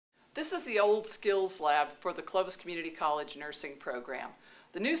This is the old skills lab for the Clovis Community College nursing program.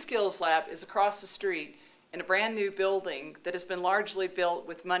 The new skills lab is across the street in a brand new building that has been largely built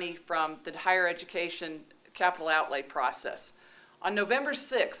with money from the higher education capital outlay process. On November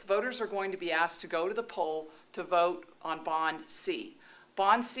 6th, voters are going to be asked to go to the poll to vote on Bond C.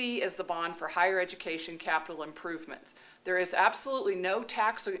 Bond C is the bond for higher education capital improvements. There is absolutely no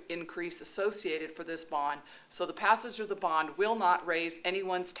tax increase associated for this bond, so the passage of the bond will not raise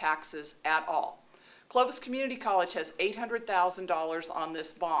anyone's taxes at all. Clovis Community College has $800,000 on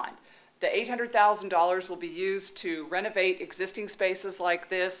this bond. The $800,000 will be used to renovate existing spaces like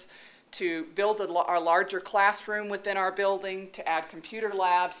this, to build a larger classroom within our building, to add computer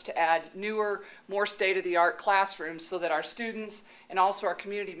labs, to add newer, more state-of-the-art classrooms so that our students and also our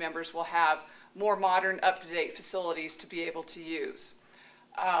community members will have more modern, up-to-date facilities to be able to use.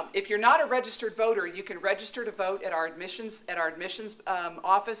 If you're not a registered voter, you can register to vote at our admissions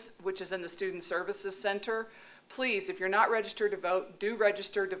office, which is in the Student Services Center. Please, if you're not registered to vote, do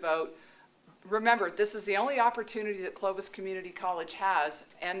register to vote. Remember, this is the only opportunity that Clovis Community College has,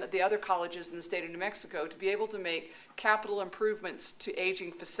 and the other colleges in the state of New Mexico, to be able to make capital improvements to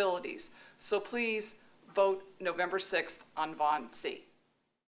aging facilities. So please vote November 6th on Bond C.